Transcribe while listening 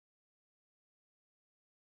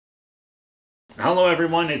Hello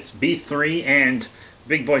everyone, it's B3 and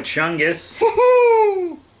Big Boy Chungus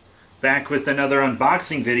back with another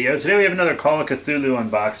unboxing video. Today we have another Call of Cthulhu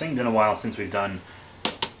unboxing. Been a while since we've done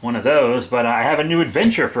one of those, but I have a new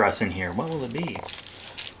adventure for us in here. What will it be?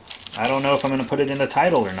 I don't know if I'm going to put it in the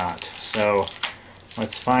title or not, so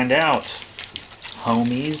let's find out,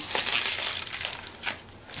 homies.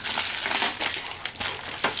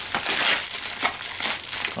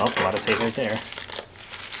 Oh, a lot of tape right there.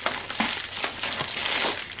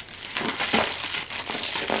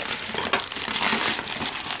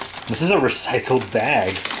 This is a recycled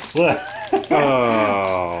bag. Look.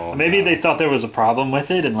 Oh. Maybe they thought there was a problem with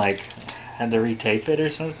it and like had to retape it or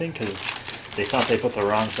something because they thought they put the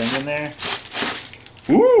wrong thing in there.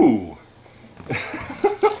 Ooh.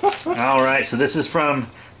 All right, so this is from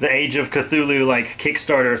the Age of Cthulhu, like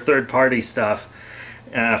Kickstarter third-party stuff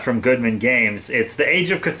from Goodman Games. It's the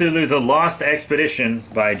Age of Cthulhu: The Lost Expedition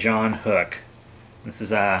by John Hook. This is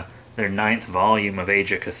their 9th volume of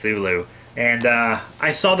Age of Cthulhu. And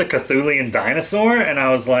I saw the Cthulian dinosaur, and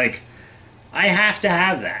I was like, I have to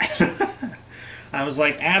have that. I was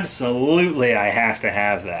like, absolutely, I have to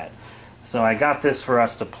have that. So I got this for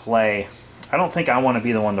us to play. I don't think I want to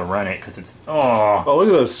be the one to run it, because it's... Oh, Oh, look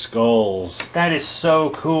at those skulls. that is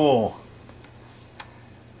so cool.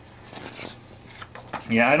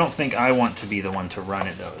 Yeah, I don't think I want to be the one to run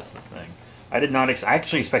it, though, is the thing. I did not... I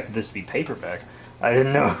actually expected this to be paperback. I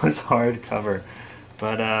didn't know it was hardcover.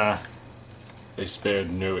 But, They spared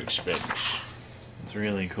no expense. it's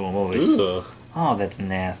really cool. Ugh. Oh, that's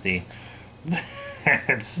nasty.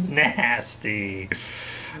 That's nasty.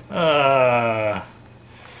 But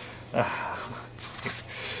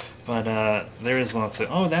there is lots of...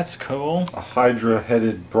 Oh, that's cool. A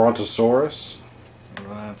Hydra-headed Brontosaurus.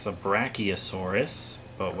 That's a Brachiosaurus,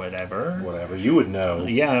 but whatever. Whatever. You would know.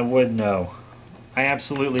 Yeah, I would know. I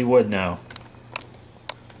absolutely would know.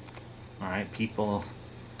 Alright, people...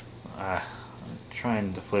 I'm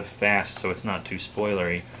trying to flip fast so it's not too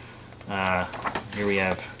spoilery. Here we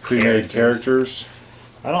have Pre-made characters.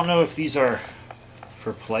 I don't know if these are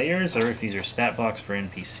for players or if these are stat blocks for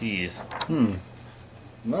NPCs. An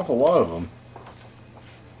awful lot of them.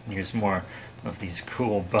 Here's more of these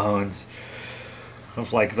cool bones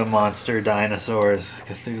of like the monster dinosaurs,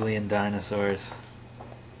 Cthulian dinosaurs.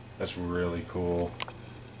 That's really cool.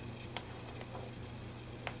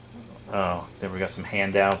 Oh, then we got some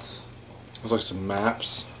handouts. There's like some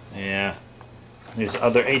maps. Yeah. There's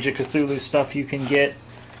other Age of Cthulhu stuff you can get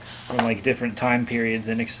from like different time periods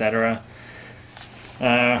and etc.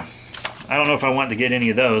 I don't know if I want to get any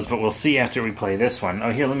of those, but we'll see after we play this one.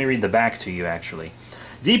 Oh, here, let me read the back to you, actually.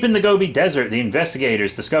 Deep in the Gobi Desert, the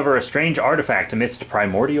investigators discover a strange artifact amidst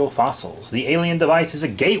primordial fossils. The alien device is a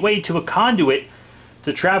gateway to a conduit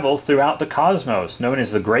to travel throughout the cosmos, known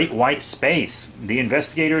as the Great White Space. The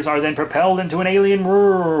investigators are then propelled into an alien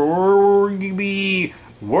world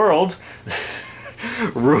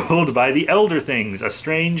ruled by the Elder Things, a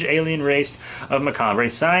strange alien race of macabre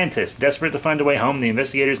scientists. Desperate to find a way home, the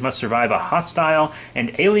investigators must survive a hostile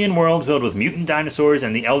and alien world filled with mutant dinosaurs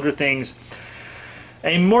and the Elder Things,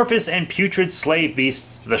 amorphous and putrid slave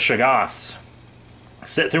beasts, the Shoggoths.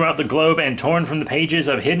 Set throughout the globe and torn from the pages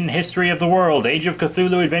of hidden history of the world, Age of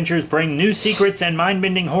Cthulhu adventures bring new secrets and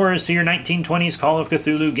mind-bending horrors to your 1920s Call of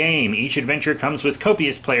Cthulhu game. Each adventure comes with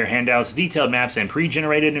copious player handouts, detailed maps, and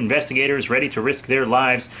pre-generated investigators ready to risk their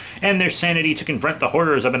lives and their sanity to confront the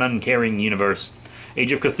horrors of an uncaring universe.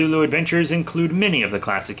 Age of Cthulhu adventures include many of the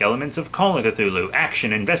classic elements of Call of Cthulhu: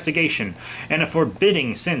 action, investigation, and a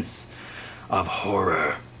forbidding sense of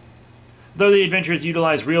horror. Though the adventures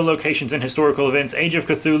utilize real locations and historical events, Age of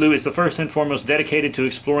Cthulhu is the first and foremost dedicated to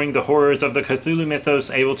exploring the horrors of the Cthulhu mythos,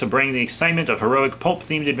 able to bring the excitement of heroic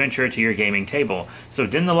pulp-themed adventure to your gaming table. So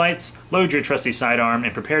dim the lights, load your trusty sidearm,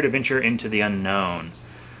 and prepare to venture into the unknown.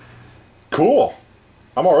 Cool.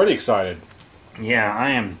 I'm already excited. Yeah,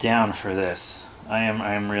 I am down for this. I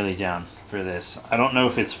am really down for this. I don't know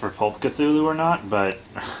if it's for Pulp Cthulhu or not, but...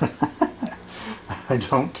 I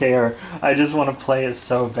don't care. I just want to play it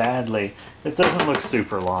so badly. It doesn't look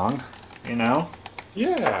super long, you know?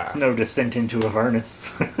 Yeah. It's no Descent into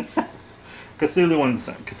Avernus.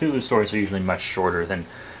 Cthulhu stories are usually much shorter than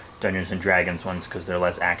Dungeons and Dragons ones because they're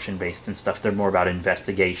less action-based and stuff. They're more about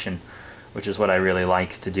investigation, which is what I really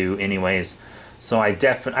like to do anyways. So I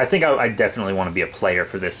think I definitely want to be a player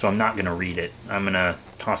for this, so I'm not going to read it. I'm going to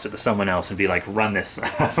toss it to someone else and be like, run this.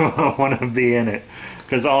 I want to be in it.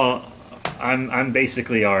 Because I'm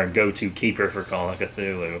basically our go-to keeper for Call of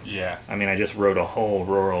Cthulhu. Yeah. I mean, I just wrote a whole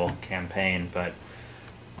rural campaign, but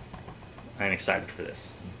I'm excited for this.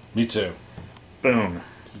 Me too. Boom.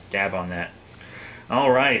 Dab on that.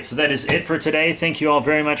 Alright, so that is it for today. Thank you all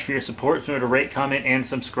very much for your support. Remember to rate, comment, and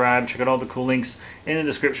subscribe. Check out all the cool links in the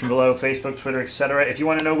description below. Facebook, Twitter, etc. If you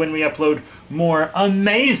want to know when we upload more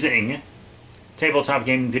amazing tabletop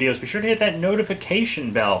gaming videos, be sure to hit that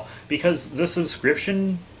notification bell, because the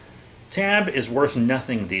subscription tab is worth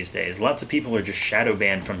nothing these days. Lots of people are just shadow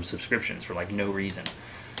banned from subscriptions for like no reason.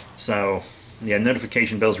 So, yeah,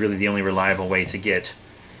 notification bell is really the only reliable way to get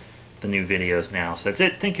the new videos now. So that's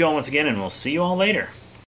it. Thank you all once again, and we'll see you all later.